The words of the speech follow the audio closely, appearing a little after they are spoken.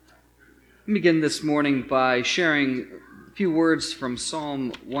Let me begin this morning by sharing a few words from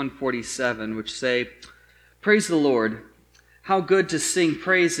Psalm 147, which say, "Praise the Lord. How good to sing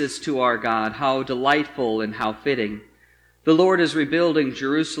praises to our God, how delightful and how fitting. The Lord is rebuilding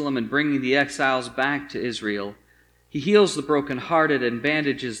Jerusalem and bringing the exiles back to Israel. He heals the brokenhearted and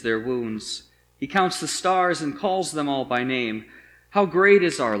bandages their wounds. He counts the stars and calls them all by name. How great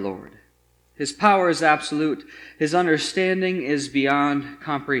is our Lord! His power is absolute. His understanding is beyond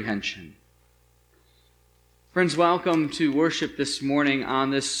comprehension." Friends, welcome to worship this morning on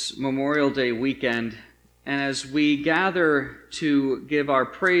this Memorial Day weekend. And as we gather to give our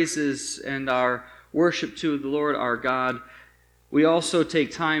praises and our worship to the Lord our God, we also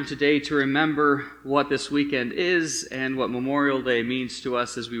take time today to remember what this weekend is and what Memorial Day means to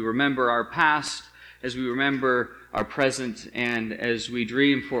us as we remember our past, as we remember our present, and as we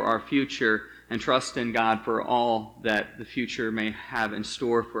dream for our future and trust in God for all that the future may have in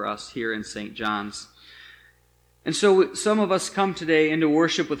store for us here in St. John's. And so some of us come today into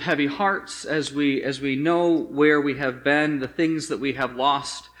worship with heavy hearts as we know where we have been, the things that we have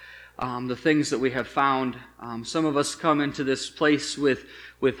lost, the things that we have found. Some of us come into this place with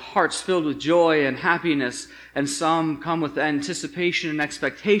hearts filled with joy and happiness, and some come with anticipation and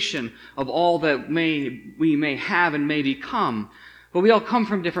expectation of all that we may have and may become. But we all come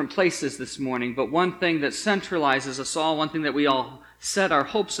from different places this morning. But one thing that centralizes us all, one thing that we all set our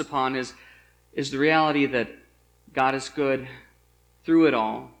hopes upon is the reality that God is good through it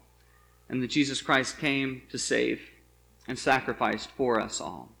all, and that Jesus Christ came to save and sacrificed for us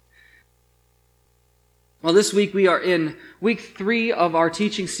all. Well, this week we are in week 3 of our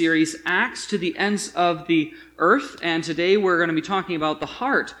teaching series, Acts to the Ends of the Earth, and today we're going to be talking about the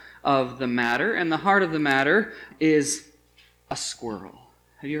heart of the matter, and the heart of the matter is a squirrel.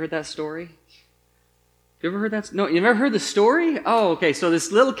 Have you heard that story? You ever heard that? No, you never heard the story? Oh, okay. So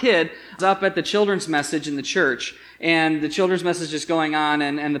this little kid is up at the children's message in the church, and the children's message is going on,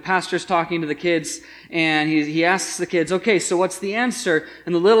 and the pastor's talking to the kids, and he asks the kids, "Okay, so what's the answer?"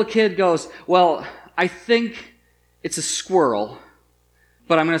 And the little kid goes, "Well, I think it's a squirrel,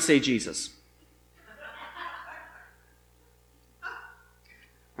 but I'm going to say Jesus."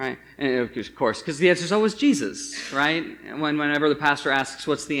 Right? And of course, because the answer is always Jesus, right? And whenever the pastor asks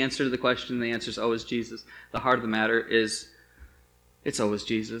what's the answer to the question, the answer is always Jesus. The heart of the matter is, it's always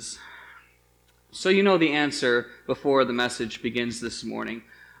Jesus. So you know the answer before the message begins this morning.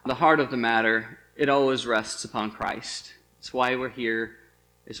 The heart of the matter, it always rests upon Christ. It's why we're here.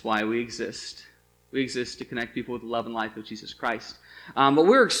 It's why we exist. We exist to connect people with the love and life of Jesus Christ. But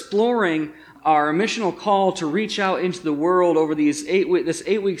we're exploring our missional call to reach out into the world over this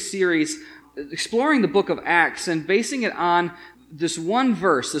 8-week series, exploring the book of Acts and basing it on this one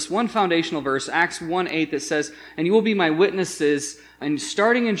verse, this one foundational verse, Acts 1:8, that says, "And you will be my witnesses," and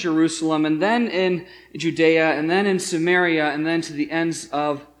starting in Jerusalem, and then in Judea, and then in Samaria, and then to the ends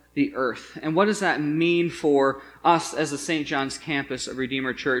of the earth. And what does that mean for us as the St. John's campus of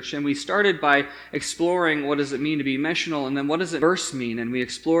Redeemer Church? And we started by exploring what does it mean to be missional, and then what does the verse mean? And we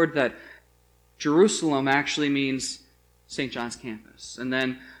explored that Jerusalem actually means St. John's campus. And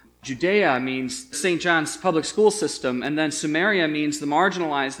then Judea means St. John's public school system. And then Samaria means the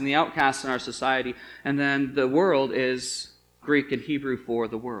marginalized and the outcasts in our society. And then the world is Greek and Hebrew for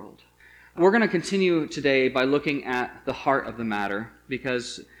the world. We're going to continue today by looking at the heart of the matter,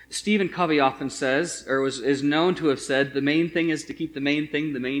 because Stephen Covey often says, or is known to have said, the main thing is to keep the main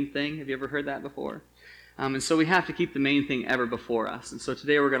thing the main thing. Have you ever heard that before? And so we have to keep the main thing ever before us. And so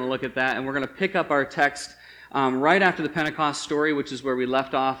today we're going to look at that, and we're going to pick up our text right after the Pentecost story, which is where we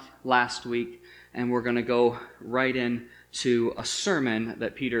left off last week, and we're going to go right into a sermon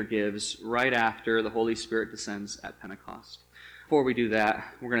that Peter gives right after the Holy Spirit descends at Pentecost. Before we do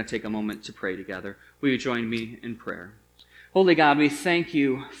that, we're going to take a moment to pray together. Will you join me in prayer? Holy God, we thank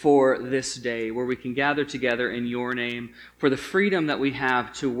you for this day where we can gather together in your name, for the freedom that we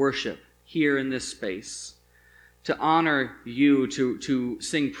have to worship here in this space, to honor you, to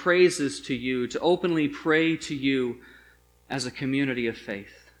sing praises to you, to openly pray to you as a community of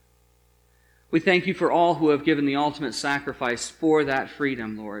faith. We thank you for all who have given the ultimate sacrifice for that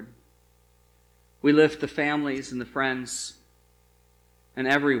freedom, Lord. We lift the families and the friends and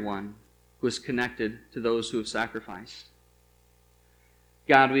everyone who is connected to those who have sacrificed.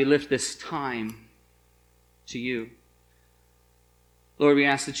 God, we lift this time to you. Lord, we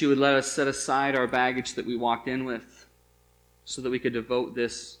ask that you would let us set aside our baggage that we walked in with so that we could devote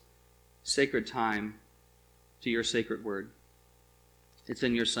this sacred time to your sacred word. It's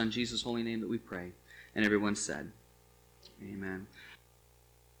in your Son, Jesus' holy name, that we pray. And everyone said, Amen.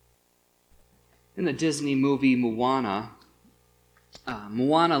 In the Disney movie Moana,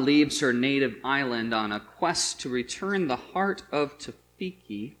 Moana leaves her native island on a quest to return the heart of Te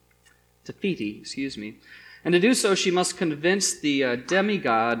Fiti, and to do so she must convince the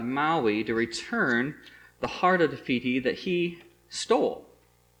demigod Maui to return the heart of Te Fiti that he stole.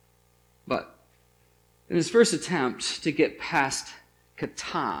 But in his first attempt to get past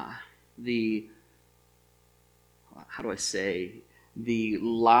Kata, the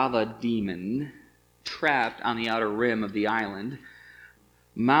lava demon trapped on the outer rim of the island,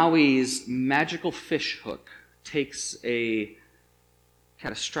 Maui's magical fish hook takes a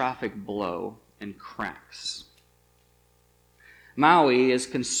catastrophic blow and cracks. Maui is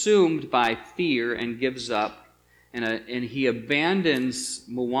consumed by fear and gives up, and he abandons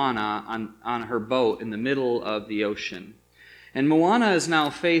Moana on her boat in the middle of the ocean. And Moana is now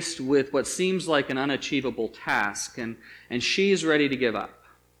faced with what seems like an unachievable task, and she's ready to give up.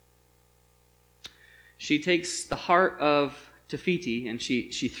 She takes the heart of Te Fiti and she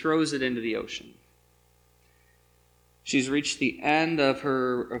throws it into the ocean. She's reached the end of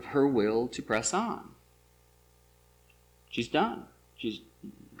her will to press on. She's done.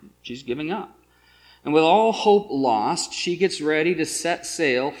 She's giving up. And with all hope lost, she gets ready to set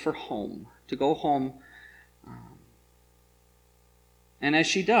sail for home, to go home. And as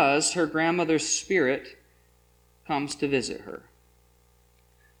she does, her grandmother's spirit comes to visit her.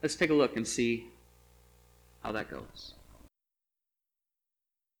 Let's take a look and see how that goes.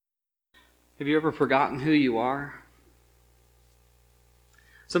 Have you ever forgotten who you are?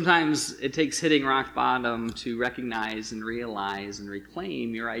 Sometimes it takes hitting rock bottom to recognize and realize and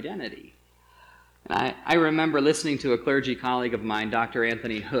reclaim your identity. And I remember listening to a clergy colleague of mine, Dr.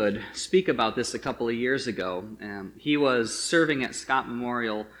 Anthony Hood, speak about this a couple of years ago. He was serving at Scott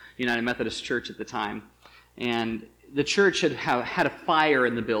Memorial United Methodist Church at the time, and the church had a fire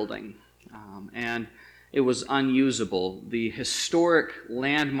in the building, and it was unusable. The historic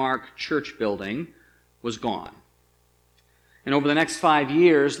landmark church building was gone. And over the next 5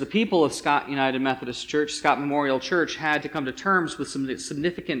 years, the people of Scott United Methodist Church, Scott Memorial Church, had to come to terms with some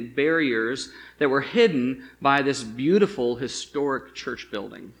significant barriers that were hidden by this beautiful historic church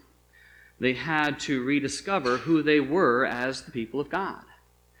building. They had to rediscover who they were as the people of God.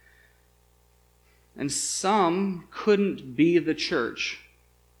 And some couldn't be the church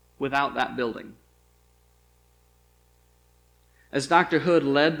without that building. As Dr. Hood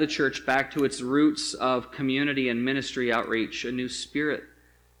led the church back to its roots of community and ministry outreach, a new spirit,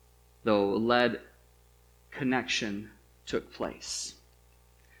 though, led connection took place.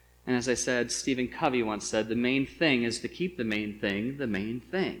 And as I said, Stephen Covey once said, the main thing is to keep the main thing the main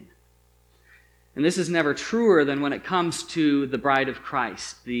thing. And this is never truer than when it comes to the bride of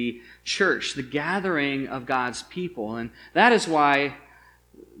Christ, the church, the gathering of God's people. And that is why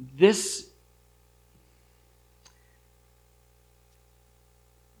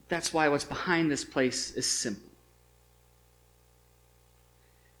That's why what's behind this place is simple.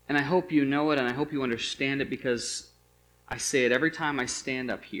 And I hope you know it and I hope you understand it, because I say it every time I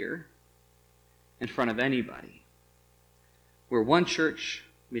stand up here in front of anybody. We're one church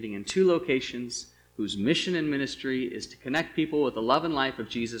meeting in 2 locations whose mission and ministry is to connect people with the love and life of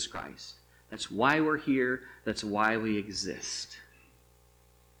Jesus Christ. That's why we're here. That's why we exist.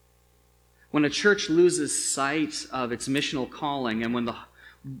 When a church loses sight of its missional calling, and when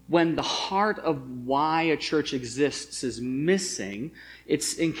the heart of why a church exists is missing,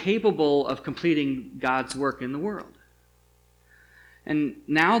 it's incapable of completing God's work in the world. And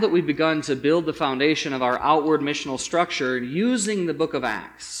now that we've begun to build the foundation of our outward missional structure using the book of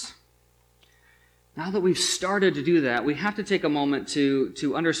Acts, now that we've started to do that, we have to take a moment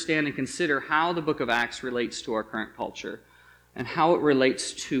to understand and consider how the book of Acts relates to our current culture and how it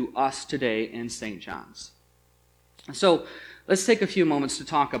relates to us today in St. John's. So, let's take a few moments to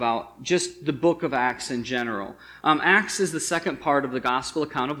talk about just the book of Acts in general. Acts is the second part of the gospel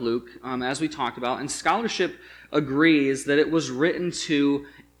account of Luke, as we talked about, and scholarship agrees that it was written to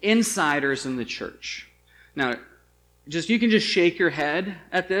insiders in the church. Now, you can just shake your head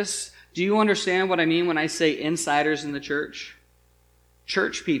at this. Do you understand what I mean when I say insiders in the church?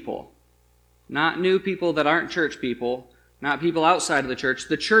 Church people. Not new people that aren't church people, not people outside of the church,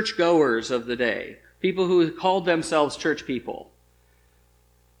 the churchgoers of the day. People who called themselves church people.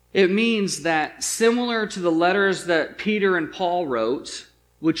 It means that similar to the letters that Peter and Paul wrote,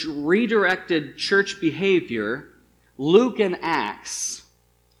 which redirected church behavior, Luke and Acts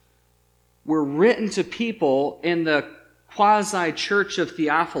were written to people in the quasi-church of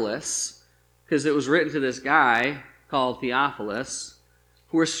Theophilus, because it was written to this guy called Theophilus,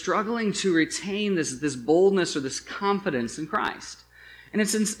 who were struggling to retain this boldness or this confidence in Christ. And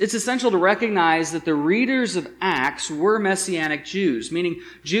it's essential to recognize that the readers of Acts were Messianic Jews, meaning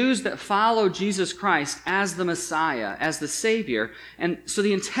Jews that followed Jesus Christ as the Messiah, as the Savior. And so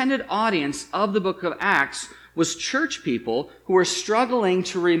the intended audience of the book of Acts was church people who were struggling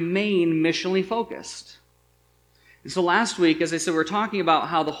to remain missionally focused. And so last week, as I said, we were talking about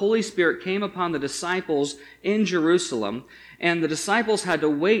how the Holy Spirit came upon the disciples in Jerusalem, and the disciples had to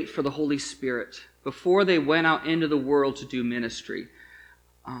wait for the Holy Spirit before they went out into the world to do ministry.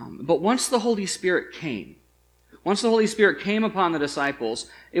 But once the Holy Spirit came upon the disciples,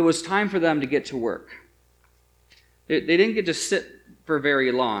 it was time for them to get to work. They didn't get to sit for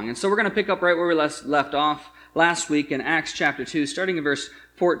very long. And so we're going to pick up right where we left off last week in Acts chapter 2, starting in verse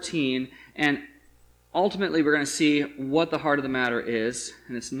 14. And ultimately, we're going to see what the heart of the matter is,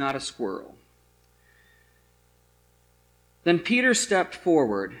 and it's not a squirrel. Then Peter stepped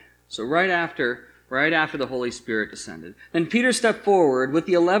forward. So right after the Holy Spirit descended. Then Peter stepped forward with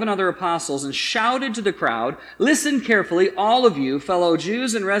the 11 other apostles and shouted to the crowd, "Listen carefully, all of you, fellow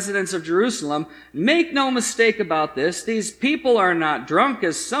Jews and residents of Jerusalem. Make no mistake about this. These people are not drunk,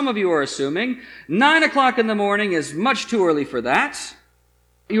 as some of you are assuming. 9 o'clock in the morning is much too early for that."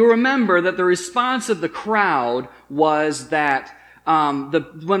 You remember that the response of the crowd was that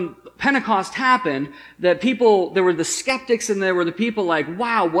when Pentecost happened, that there were the skeptics and there were the people like,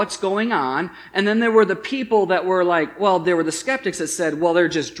 wow, what's going on? And then there were the people that were like, there were the skeptics that said, well, they're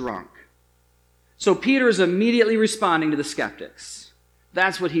just drunk. So Peter is immediately responding to the skeptics.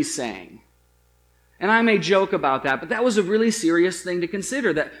 That's what he's saying. And I may joke about that, but that was a really serious thing to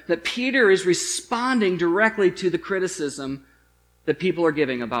consider, that Peter is responding directly to the criticism that people are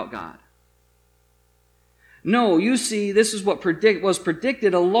giving about God. No, you see, this is what was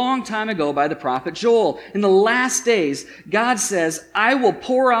predicted a long time ago by the prophet Joel. In the last days, God says, "I will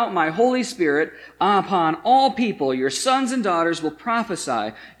pour out my Holy Spirit upon all people. Your sons and daughters will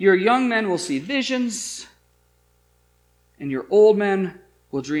prophesy. Your young men will see visions, and your old men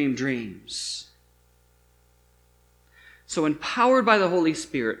will dream dreams." So empowered by the Holy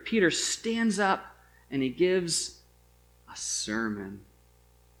Spirit, Peter stands up and he gives a sermon.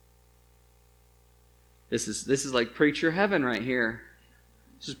 This is like preacher heaven right here.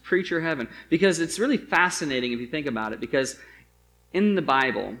 This is preacher heaven. Because it's really fascinating if you think about it. Because in the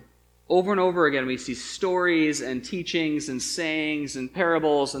Bible, over and over again, we see stories and teachings and sayings and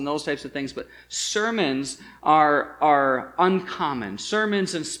parables and those types of things. But sermons are uncommon.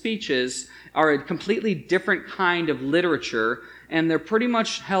 Sermons and speeches are a completely different kind of literature. And they're pretty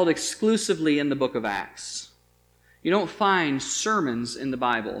much held exclusively in the book of Acts. You don't find sermons in the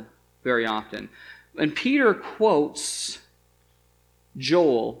Bible very often. And Peter quotes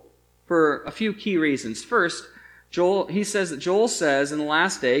Joel for a few key reasons. First, he says that Joel says in the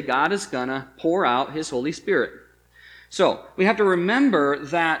last day, God is going to pour out his Holy Spirit. So, we have to remember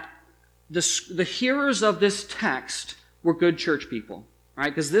that the hearers of this text were good church people,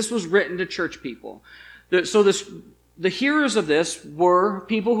 right? Because this was written to church people. The hearers of this were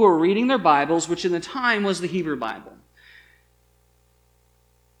people who were reading their Bibles, which in the time was the Hebrew Bible.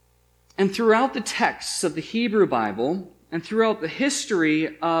 And throughout the texts of the Hebrew Bible, and throughout the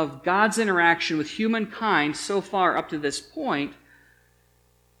history of God's interaction with humankind so far up to this point,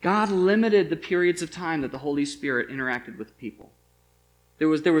 God limited the periods of time that the Holy Spirit interacted with people. There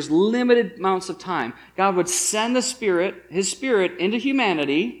was limited amounts of time. God would send His Spirit into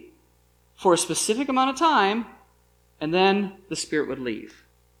humanity for a specific amount of time, and then the Spirit would leave.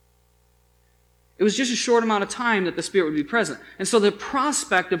 It was just a short amount of time that the Spirit would be present. And so the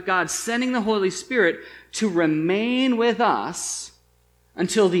prospect of God sending the Holy Spirit to remain with us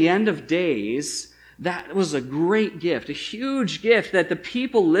until the end of days, that was a great gift, a huge gift that the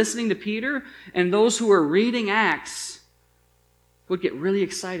people listening to Peter and those who were reading Acts would get really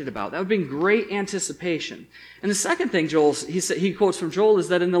excited about. That would be great anticipation. And the second thing he quotes from Joel is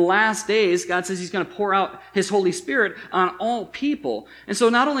that in the last days, God says He's going to pour out His Holy Spirit on all people. And so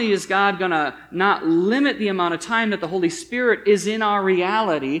not only is God going to not limit the amount of time that the Holy Spirit is in our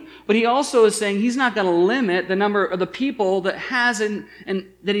reality, but He also is saying He's not going to limit the number of the people that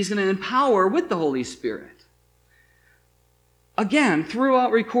that He's going to empower with the Holy Spirit. Again,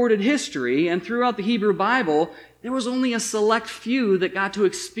 throughout recorded history and throughout the Hebrew Bible, there was only a select few that got to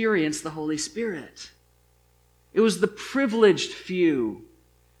experience the Holy Spirit. It was the privileged few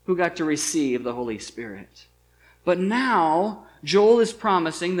who got to receive the Holy Spirit. But now, Joel is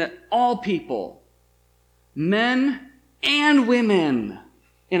promising that all people, men and women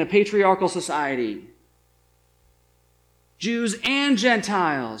in a patriarchal society, Jews and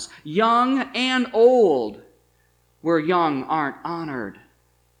Gentiles, young and old, where young aren't honored,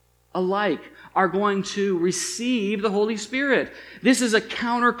 alike are going to receive the Holy Spirit. This is a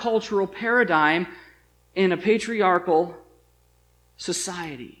countercultural paradigm in a patriarchal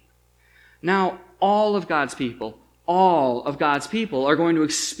society. Now, all of God's people are going to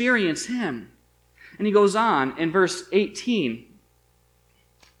experience Him. And he goes on in verse 18,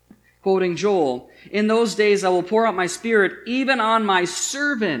 quoting Joel, "In those days I will pour out my Spirit even on my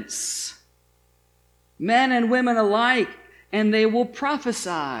servants, men and women alike, and they will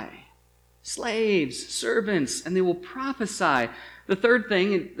prophesy." Slaves, servants, and they will prophesy. The third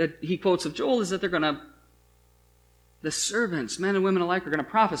thing that he quotes of Joel is that the servants, men and women alike, are going to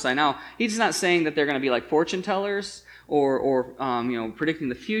prophesy. Now, he's not saying that they're going to be like fortune tellers or predicting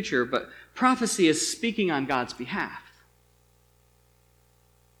the future, but prophecy is speaking on God's behalf.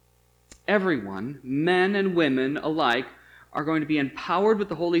 Everyone, men and women alike, are going to be empowered with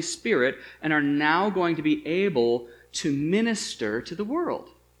the Holy Spirit and are now going to be able to minister to the world,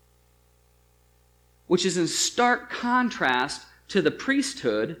 which is in stark contrast to the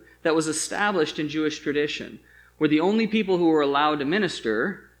priesthood that was established in Jewish tradition, where the only people who were allowed to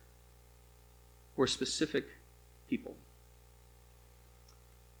minister were specific people.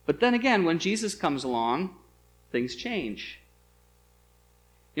 But then again, when Jesus comes along, things change.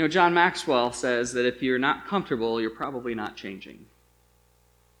 John Maxwell says that if you're not comfortable, you're probably not changing.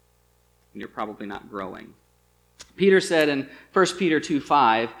 And you're probably not growing. Peter said in 1 Peter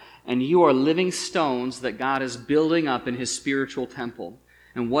 2:5, "And you are living stones that God is building up in His spiritual temple.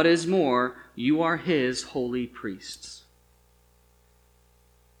 And what is more, you are His holy priests."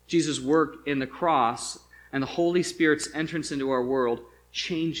 Jesus' work in the cross and the Holy Spirit's entrance into our world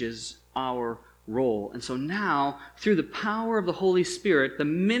changes our role. And so now, through the power of the Holy Spirit, the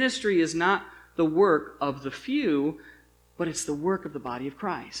ministry is not the work of the few, but it's the work of the body of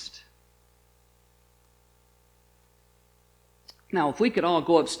Christ. Now, if we could all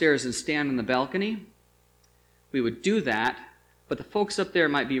go upstairs and stand on the balcony, we would do that, but the folks up there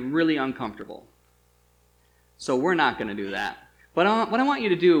might be really uncomfortable. So we're not going to do that. But what I want you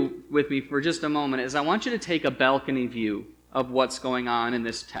to do with me for just a moment is I want you to take a balcony view of what's going on in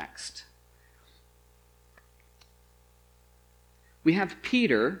this text. We have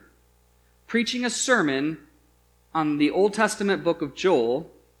Peter preaching a sermon on the Old Testament book of Joel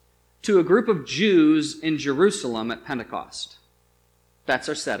to a group of Jews in Jerusalem at Pentecost. That's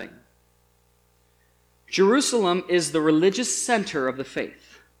our setting. Jerusalem is the religious center of the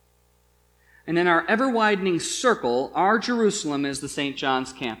faith. And in our ever-widening circle, our Jerusalem is the St.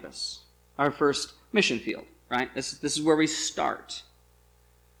 John's campus, our first mission field, right? This is where we start.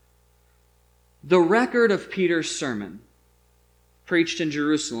 The record of Peter's sermon, preached in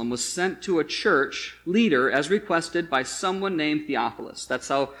Jerusalem, was sent to a church leader as requested by someone named Theophilus. That's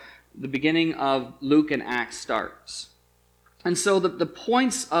how the beginning of Luke and Acts starts. And so the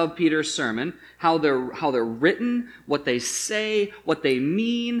points of Peter's sermon, how they're written, what they say, what they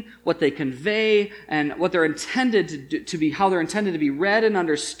mean, what they convey, and what they're intended to be, how they're intended to be read and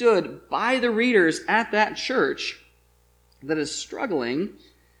understood by the readers at that church that is struggling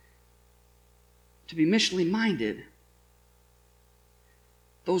to be missionally minded.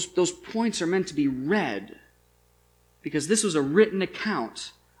 Those points are meant to be read because this was a written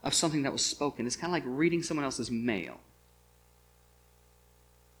account of something that was spoken. It's kind of like reading someone else's mail.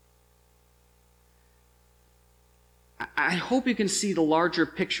 I hope you can see the larger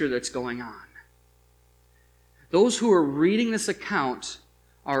picture that's going on. Those who are reading this account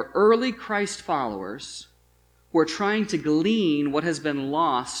are early Christ followers who are trying to glean what has been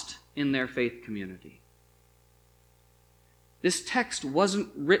lost in their faith community. This text wasn't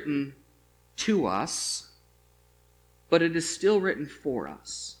written to us, but it is still written for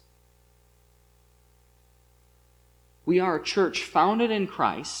us. We are a church founded in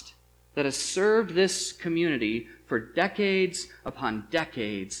Christ that has served this community for decades upon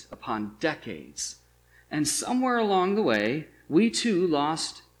decades upon decades. And somewhere along the way, we too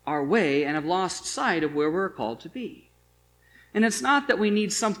lost our way and have lost sight of where we're called to be. And it's not that we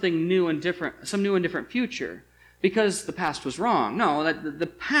need something new and different, some new and different future, because the past was wrong. No, that the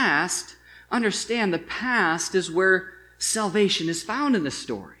past, understand the past is where salvation is found in this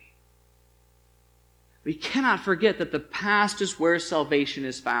story. We cannot forget that the past is where salvation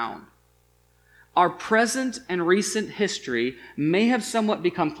is found. Our present and recent history may have somewhat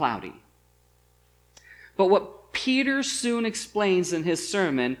become cloudy. But what Peter soon explains in his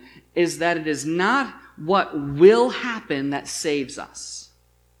sermon is that it is not what will happen that saves us.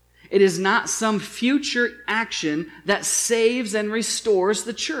 It is not some future action that saves and restores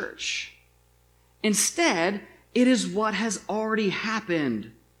the church. Instead, it is what has already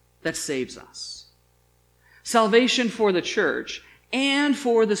happened that saves us. Salvation for the church and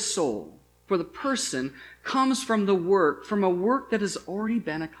for the soul, for the person, comes from the work, from a work that has already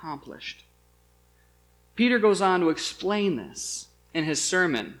been accomplished. Peter goes on to explain this in his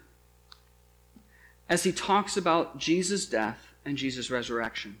sermon as he talks about Jesus' death and Jesus'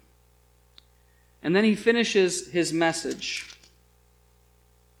 resurrection. And then he finishes his message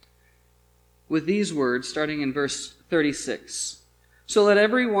with these words, starting in verse 36. So let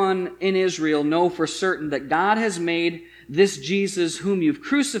everyone in Israel know for certain that God has made this Jesus whom you've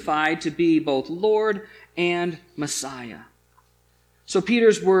crucified to be both Lord and Messiah. So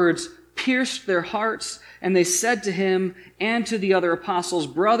Peter's words pierced their hearts, and they said to him and to the other apostles,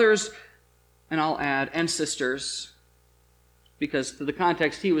 brothers, and I'll add, and sisters, because to the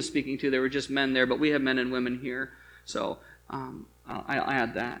context he was speaking to, there were just men there, but we have men and women here, so I'll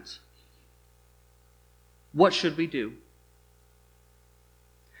add that. What should we do?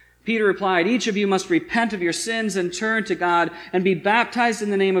 Peter replied, each of you must repent of your sins and turn to God and be baptized in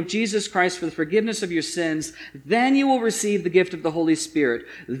the name of Jesus Christ for the forgiveness of your sins. Then you will receive the gift of the Holy Spirit.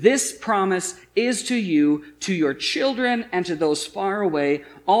 This promise is to you, to your children, and to those far away,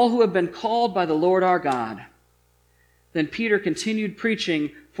 all who have been called by the Lord our God. Then Peter continued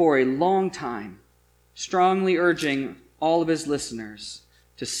preaching for a long time, strongly urging all of his listeners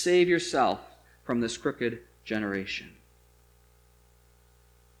to save yourself from this crooked generation.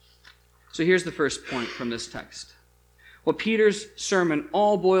 So here's the first point from this text. What Peter's sermon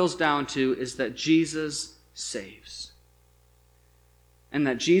all boils down to is that Jesus saves. And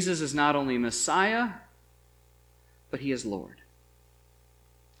that Jesus is not only Messiah, but he is Lord.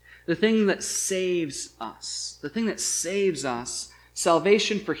 The thing that saves us,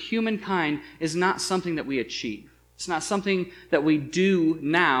 salvation for humankind, is not something that we achieve. It's not something that we do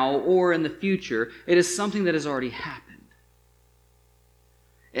now or in the future. It is something that has already happened.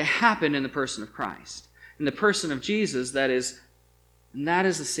 It happened in the person of Christ. In the person of Jesus, that is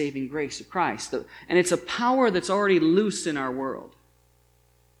the saving grace of Christ. And it's a power that's already loose in our world.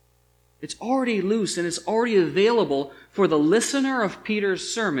 It's already loose and it's already available for the listener of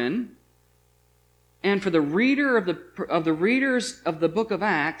Peter's sermon and for the reader of the readers of the book of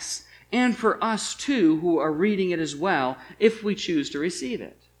Acts, and for us too who are reading it as well, if we choose to receive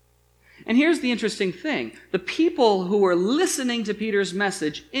it. And here's the interesting thing. The people who were listening to Peter's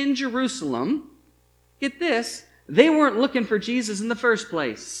message in Jerusalem, get this, they weren't looking for Jesus in the first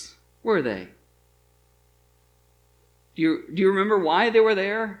place, were they? Do you remember why they were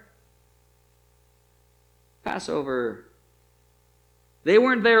there? Passover. They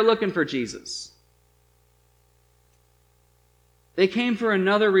weren't there looking for Jesus. They came for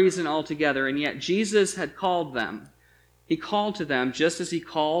another reason altogether, and yet Jesus had called them. He called to them just as he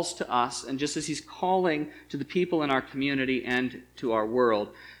calls to us and just as he's calling to the people in our community and to our world.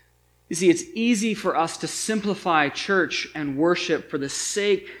 You see, it's easy for us to simplify church and worship for the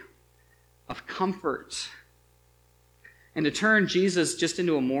sake of comfort and to turn Jesus just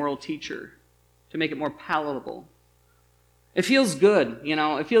into a moral teacher to make it more palatable. It feels good,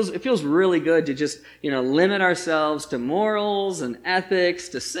 it feels really good to just, limit ourselves to morals and ethics,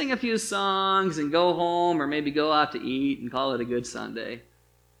 to sing a few songs and go home or maybe go out to eat and call it a good Sunday.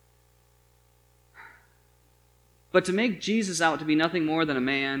 But to make Jesus out to be nothing more than a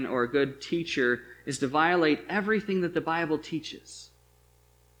man or a good teacher is to violate everything that the Bible teaches.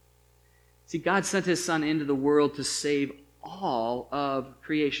 See, God sent his Son into the world to save all of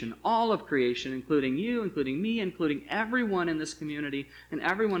creation, including you, including me, including everyone in this community and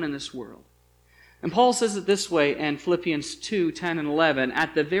everyone in this world. And Paul says it this way in Philippians 2, 10 and 11,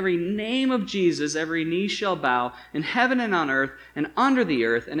 at the very name of Jesus, every knee shall bow in heaven and on earth and under the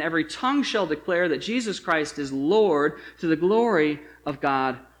earth, and every tongue shall declare that Jesus Christ is Lord, to the glory of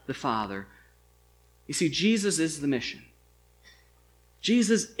God the Father. You see, Jesus is the mission.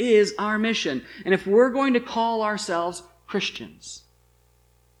 Jesus is our mission. And if we're going to call ourselves Christians,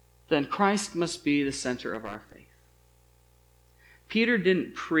 then Christ must be the center of our faith. Peter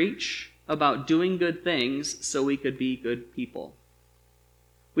didn't preach about doing good things so we could be good people.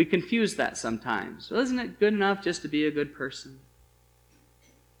 We confuse that sometimes. Well, isn't it good enough just to be a good person?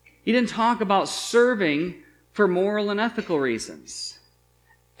 He didn't talk about serving for moral and ethical reasons.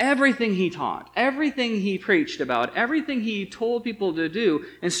 Everything he taught, everything he preached about, everything he told people to do,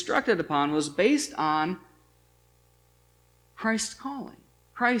 instructed upon, was based on Christ's calling.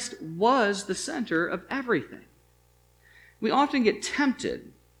 Christ was the center of everything. We often get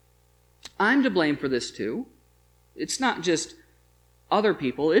tempted. I'm to blame for this too. It's not just other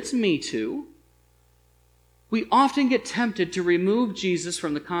people, it's me too. We often get tempted to remove Jesus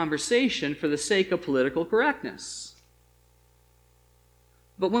from the conversation for the sake of political correctness.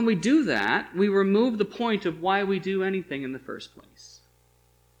 But when we do that, we remove the point of why we do anything in the first place.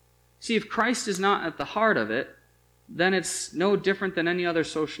 See, if Christ is not at the heart of it, then it's no different than any other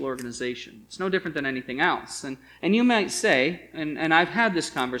social organization. It's no different than anything else. And you might say, and I've had this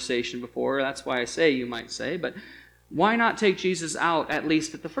conversation before, that's why I say you might say, but why not take Jesus out at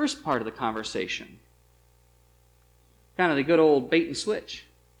least at the first part of the conversation? Kind of the good old bait and switch.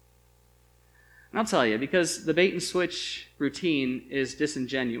 And I'll tell you, because the bait and switch routine is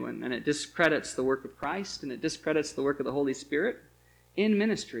disingenuous, and it discredits the work of Christ, and it discredits the work of the Holy Spirit in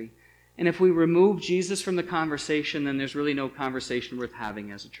ministry. And if we remove Jesus from the conversation, then there's really no conversation worth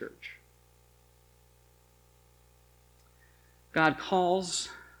having as a church. God calls,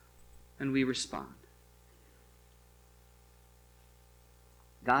 and we respond.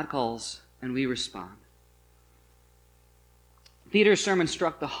 God calls, and we respond. Peter's sermon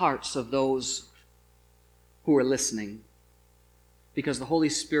struck the hearts of those who were listening because the Holy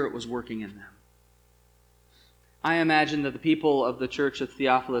Spirit was working in them. I imagine that the people of the church of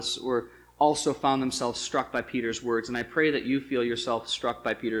Theophilus also found themselves struck by Peter's words, and I pray that you feel yourself struck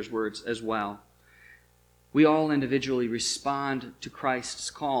by Peter's words as well. We all individually respond to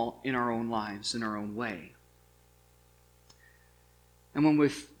Christ's call in our own lives, in our own way. And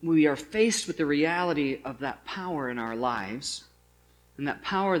when we are faced with the reality of that power in our lives, and that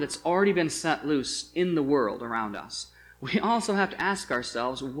power that's already been set loose in the world around us, we also have to ask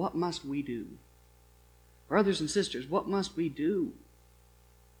ourselves, what must we do? Brothers and sisters, what must we do?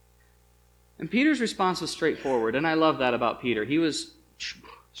 And Peter's response was straightforward, and I love that about Peter. He was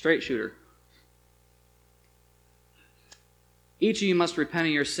straight shooter. Each of you must repent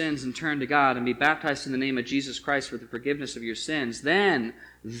of your sins and turn to God and be baptized in the name of Jesus Christ for the forgiveness of your sins. Then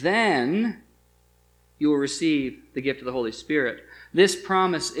you will receive the gift of the Holy Spirit. This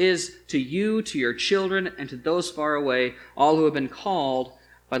promise is to you, to your children, and to those far away, all who have been called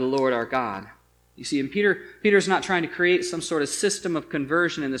by the Lord our God. You see, and Peter's not trying to create some sort of system of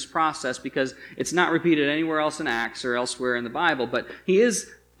conversion in this process because it's not repeated anywhere else in Acts or elsewhere in the Bible, but he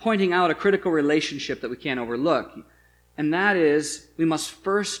is pointing out a critical relationship that we can't overlook. And that is, we must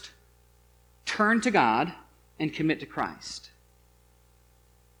first turn to God and commit to Christ.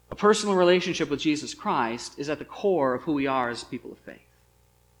 A personal relationship with Jesus Christ is at the core of who we are as people of faith.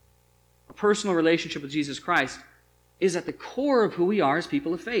 A personal relationship with Jesus Christ is at the core of who we are as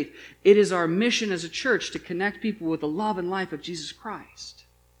people of faith. It is our mission as a church to connect people with the love and life of Jesus Christ.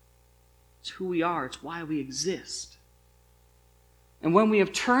 It's who we are. It's why we exist. And when we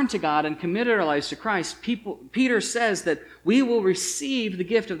have turned to God and committed our lives to Christ, Peter says that we will receive the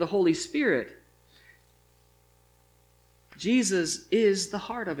gift of the Holy Spirit. Jesus is the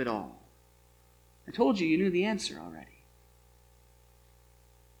heart of it all. I told you knew the answer already.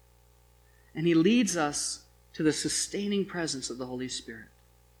 And he leads us to the sustaining presence of the Holy Spirit.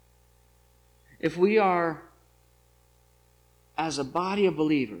 If we are, as a body of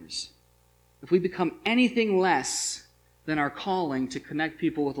believers, if we become anything less than our calling to connect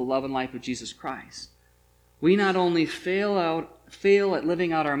people with the love and life of Jesus Christ, we not only fail at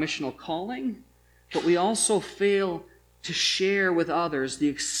living out our missional calling, but we also fail to share with others the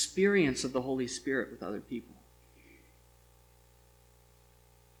experience of the Holy Spirit with other people.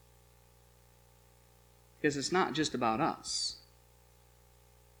 Because it's not just about us.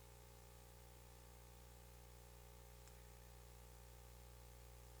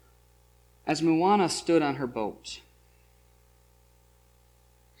 As Moana stood on her boat,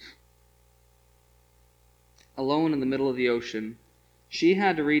 alone in the middle of the ocean, she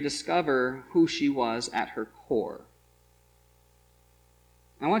had to rediscover who she was at her core.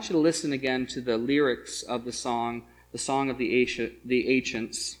 I want you to listen again to the lyrics of the song of the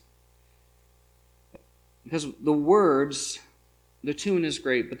Ancients. Because the words, the tune is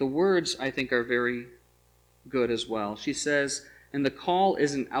great, but the words, I think, are very good as well. She says, and the call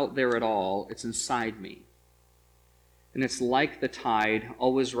isn't out there at all, it's inside me. And it's like the tide,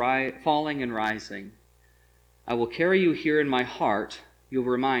 always falling and rising. I will carry you here in my heart, you'll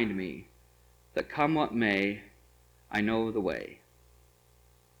remind me that come what may, I know the way.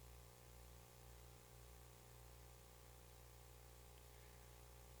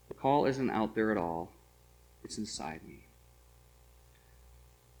 The call isn't out there at all. It's inside me.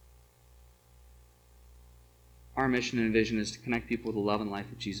 Our mission and vision is to connect people with the love and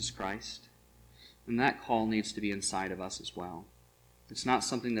life of Jesus Christ. And that call needs to be inside of us as well. It's not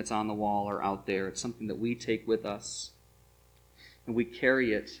something that's on the wall or out there. It's something that we take with us. And we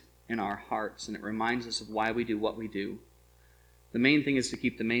carry it in our hearts. And it reminds us of why we do what we do. The main thing is to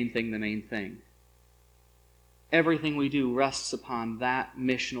keep the main thing the main thing. Everything we do rests upon that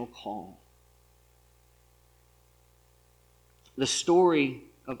missional call. The story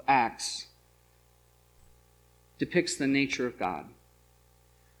of Acts depicts the nature of God,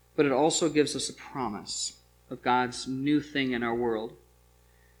 but it also gives us a promise of God's new thing in our world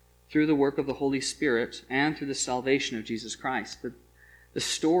through the work of the Holy Spirit and through the salvation of Jesus Christ. The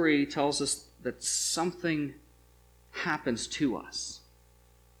story tells us that something happens to us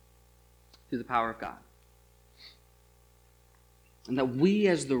through the power of God. And that we,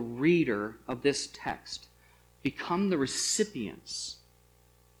 as the reader of this text, become the recipients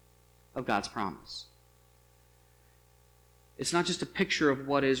of God's promise. It's not just a picture of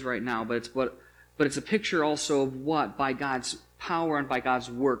what is right now, but it's a picture also of what, by God's power and by God's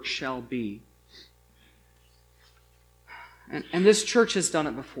work, shall be. And this church has done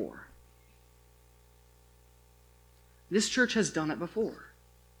it before. This church has done it before.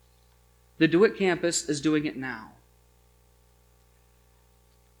 The DeWitt campus is doing it now.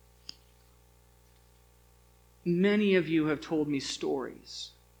 Many of you have told me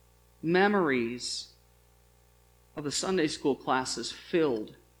stories, memories of the Sunday school classes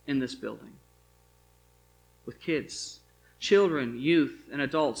filled in this building with kids, children, youth, and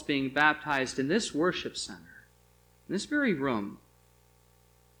adults being baptized in this worship center, in this very room.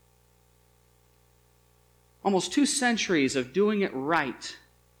 Almost 2 centuries of doing it right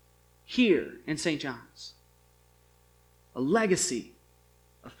here in St. John's. A legacy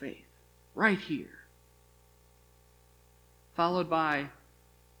of faith right here. Followed by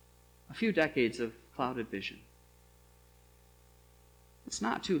a few decades of clouded vision. It's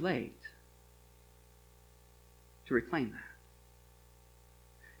not too late to reclaim that.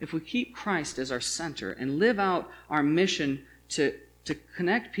 If we keep Christ as our center and live out our mission to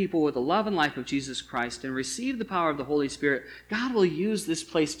connect people with the love and life of Jesus Christ and receive the power of the Holy Spirit, God will use this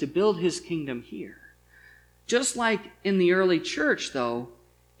place to build His kingdom here. Just like in the early church, though,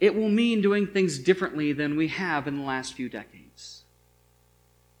 it will mean doing things differently than we have in the last few decades.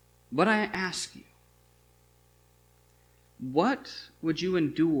 But I ask you, what would you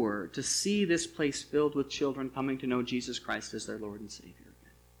endure to see this place filled with children coming to know Jesus Christ as their Lord and Savior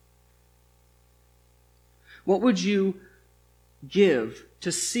again? What would you give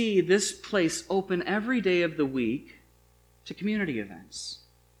to see this place open every day of the week to community events,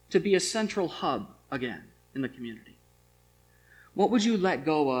 to be a central hub again in the community? What would you let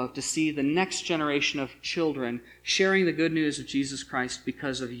go of to see the next generation of children sharing the good news of Jesus Christ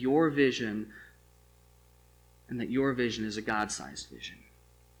because of your vision, and that your vision is a God-sized vision?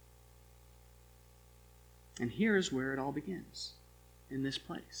 And here is where it all begins, in this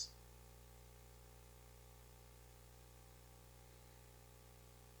place.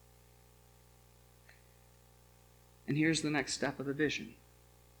 And here's the next step of the vision.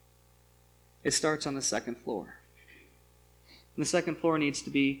 It starts on the second floor. And the second floor needs to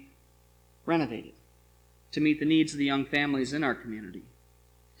be renovated to meet the needs of the young families in our community.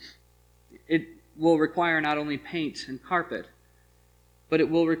 It will require not only paint and carpet, but it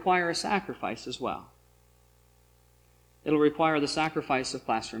will require a sacrifice as well. It'll require the sacrifice of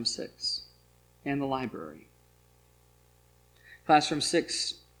Classroom 6 and the library. Classroom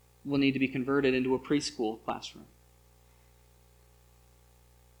 6 will need to be converted into a preschool classroom.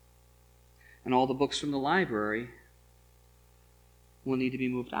 And all the books from the library will need to be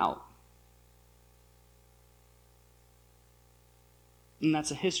moved out. And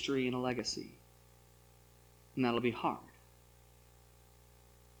that's a history and a legacy. And that'll be hard.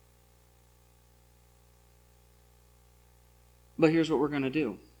 But here's what we're going to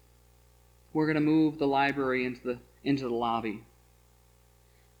do. We're going to move the library into the lobby.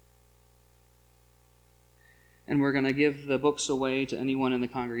 And we're going to give the books away to anyone in the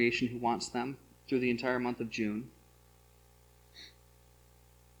congregation who wants them through the entire month of June.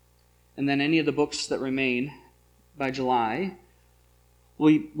 And then any of the books that remain by July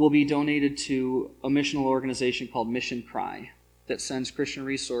will be donated to a missional organization called Mission Cry that sends Christian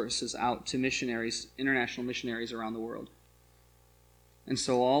resources out to missionaries, international missionaries around the world. And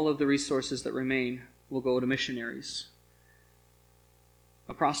so all of the resources that remain will go to missionaries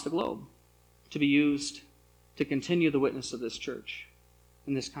across the globe to be used to continue the witness of this church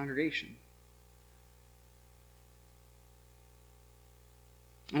and this congregation.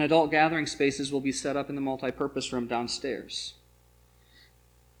 And adult gathering spaces will be set up in the multipurpose room downstairs.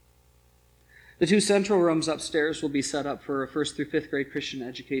 The 2 central rooms upstairs will be set up for 1st through 5th grade Christian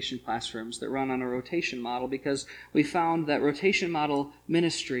education classrooms that run on a rotation model, because we found that rotation model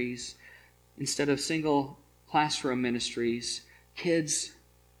ministries, instead of single classroom ministries, kids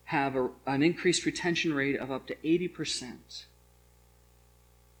have an increased retention rate of up to 80%.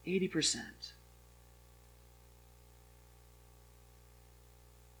 80%.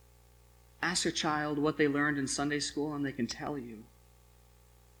 Ask a child what they learned in Sunday school, and they can tell you.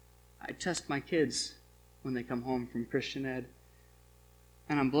 test my kids when they come home from Christian Ed,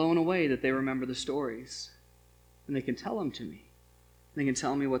 and I'm blown away that they remember the stories, and they can tell them to me. They can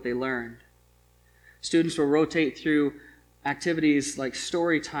tell me what they learned. Students will rotate through activities like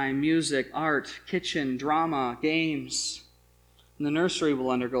story time, music, art, kitchen, drama, games. And the nursery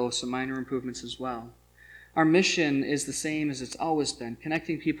will undergo some minor improvements as well. Our mission is the same as it's always been,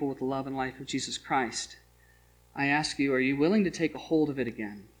 connecting people with the love and life of Jesus Christ. I ask you, are you willing to take a hold of it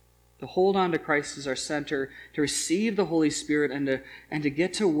again? To hold on to Christ as our center, to receive the Holy Spirit, and to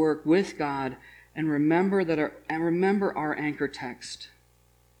get to work with God and remember our anchor text.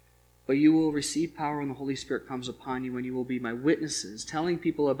 But you will receive power when the Holy Spirit comes upon you, and you will be my witnesses, telling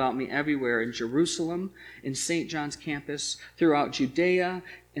people about me everywhere, in Jerusalem, in St. John's campus, throughout Judea,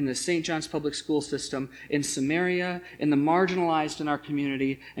 in the St. John's public school system, in Samaria, in the marginalized in our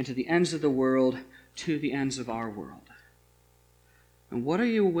community, and to the ends of the world, to the ends of our world. And what are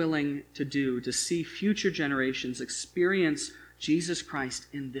you willing to do to see future generations experience Jesus Christ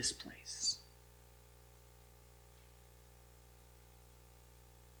in this place?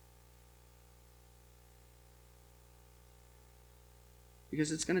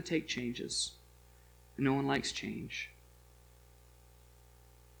 Because it's going to take changes. And no one likes change.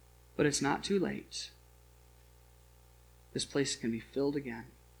 But it's not too late. This place can be filled again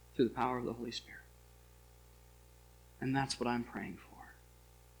through the power of the Holy Spirit. And that's what I'm praying for.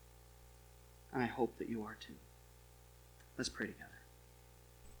 And I hope that you are too. Let's pray together.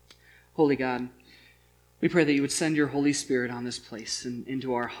 Holy God, we pray that you would send your Holy Spirit on this place and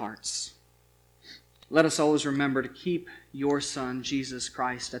into our hearts. Let us always remember to keep your Son, Jesus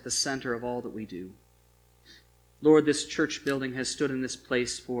Christ, at the center of all that we do. Lord, this church building has stood in this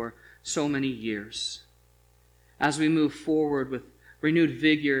place for so many years. As we move forward with renewed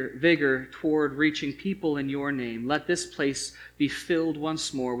vigor toward reaching people in your name, let this place be filled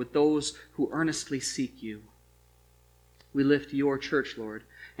once more with those who earnestly seek you. We lift your church, Lord,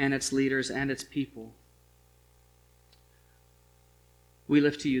 and its leaders and its people. We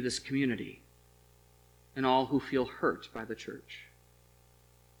lift to you this community and all who feel hurt by the church.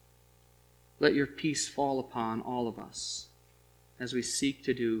 Let your peace fall upon all of us as we seek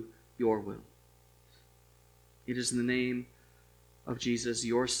to do your will. It is in the name of Jesus,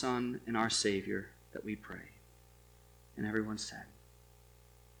 your Son and our Savior, that we pray. And everyone said,